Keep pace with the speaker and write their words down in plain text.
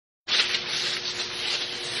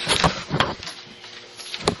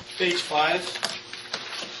Page 5,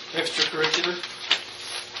 extracurricular,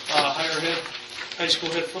 high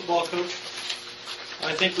school head football coach.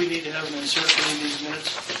 I think we need to have an insertion in these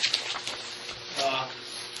minutes.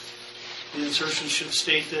 The insertion should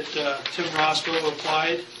state that Tim Roscoe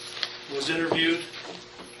applied, was interviewed,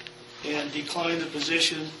 and declined the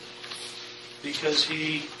position because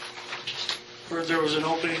he heard there was an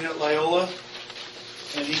opening at Loyola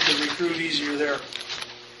and he could recruit easier there.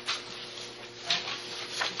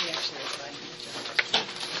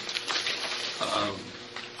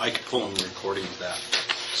 I could pull in the recording of that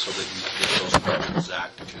so that you can get those questions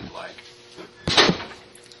exact if you'd like.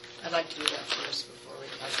 I'd like to do that first before we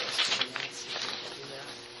talk about the minutes. If we can do that.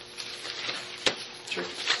 Sure.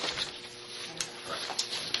 Right.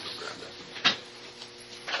 Go grab that.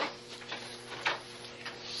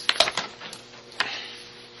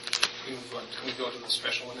 Can we go to the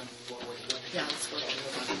special one then before we do it? Yeah, let's go ahead and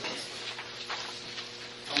move on to this.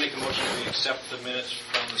 I'll make a motion that we accept the minutes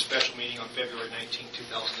from the special meeting on February 19,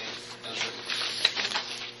 2008. As written.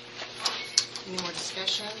 Any more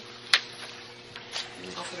discussion?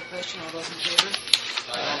 Call for the question. All those in favor?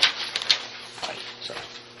 Aye. Aye. Sorry.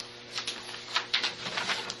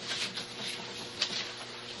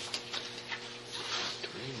 Do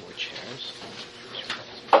we need more chairs?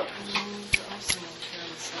 There's also no chair on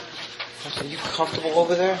the side. Are you comfortable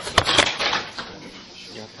over there?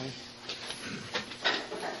 You okay?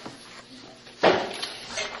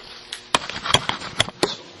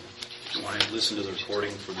 Do you want to listen to the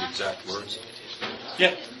recording for the exact words?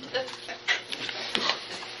 Yeah.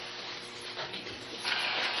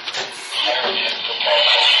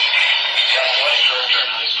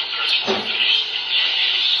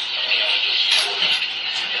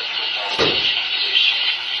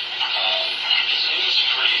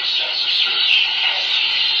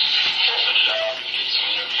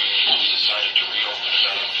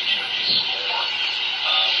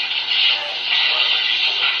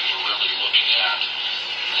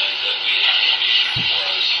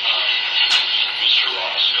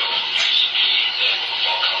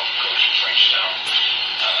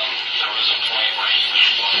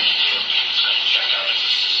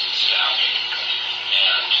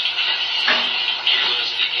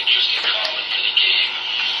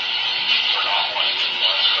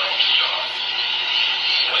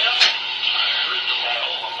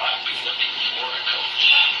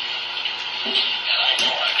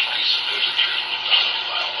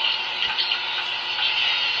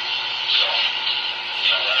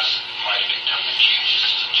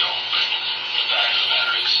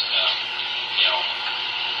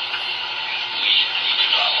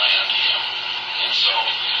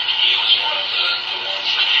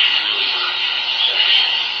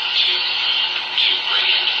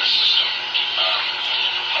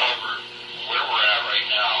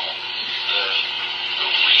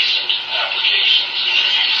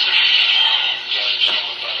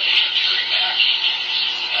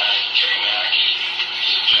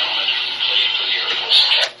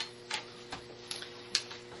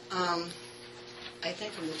 I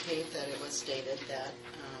think from the tape that it was stated that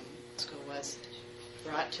Roscoe was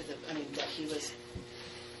brought to that he was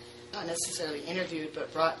not necessarily interviewed,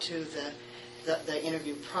 but brought to the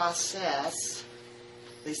interview process.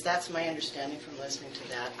 At least that's my understanding from listening to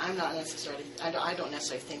that. I don't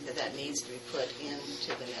necessarily think that needs to be put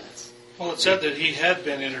into the minutes. Well, it said that he had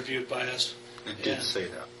been interviewed by us. It did say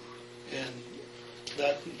that. And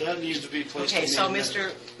that needs to be placed Okay, in the so minutes.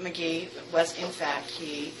 Mr. McGee was, in fact,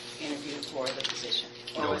 he interviewed for the position?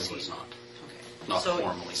 Or No, was he was not. Okay. Not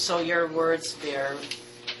formally. So your words there...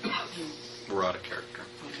 We're out of character.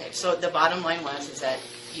 Okay, so the bottom line is that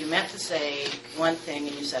you meant to say one thing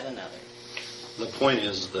and you said another. The point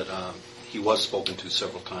is that he was spoken to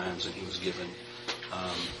several times and he was given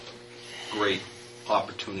great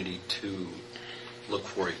opportunity to look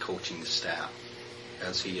for a coaching staff,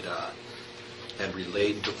 as he had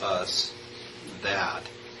relayed to us that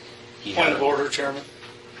he Point had... of order, Chairman.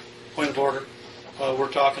 Point of order.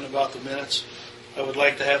 We're talking about the minutes. I would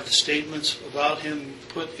like to have the statements about him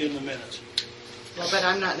put in the minutes. Well, but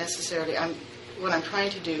I'm not necessarily... What I'm trying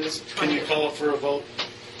to do is... Can you call for a vote?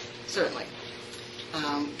 Certainly.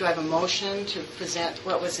 Do I have a motion to present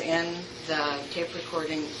what was in the tape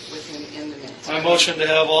recording in the minutes? I motion to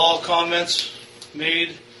have all comments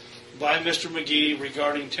made by Mr. McGee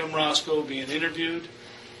regarding Tim Roscoe being interviewed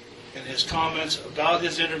and his comments about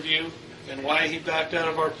his interview and why he backed out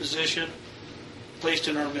of our position placed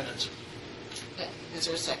in our minutes. Okay. Is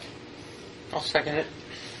there a second? I'll second it.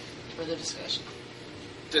 Further discussion?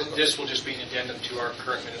 This will just be an addendum to our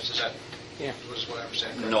current minutes, is that? Yeah. Was what I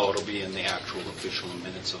understand, correct? No, it'll be in the actual official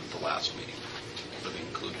minutes of the last meeting. It'll be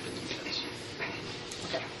included in the minutes.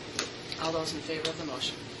 Okay. All those in favor of the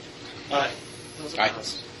motion? Aye. Those Aye.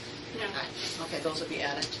 opposed? Aye. Okay, those will be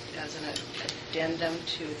added as an addendum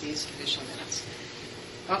to these official minutes.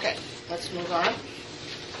 Okay, let's move on.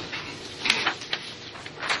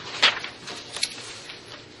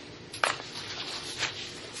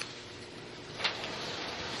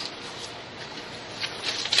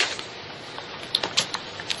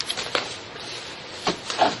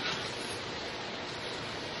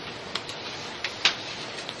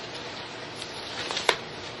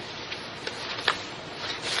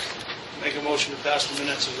 Make a motion to pass the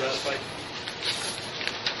minutes as ratified.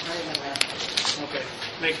 Not even that. Okay.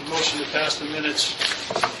 Make a motion to pass the minutes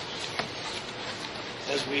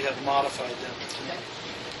as we have modified them. Okay.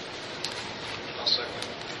 I'll second.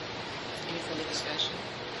 Any further discussion?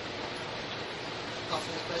 Call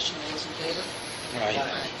for the question. All those in favor?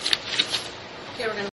 Aye. Okay, we're going to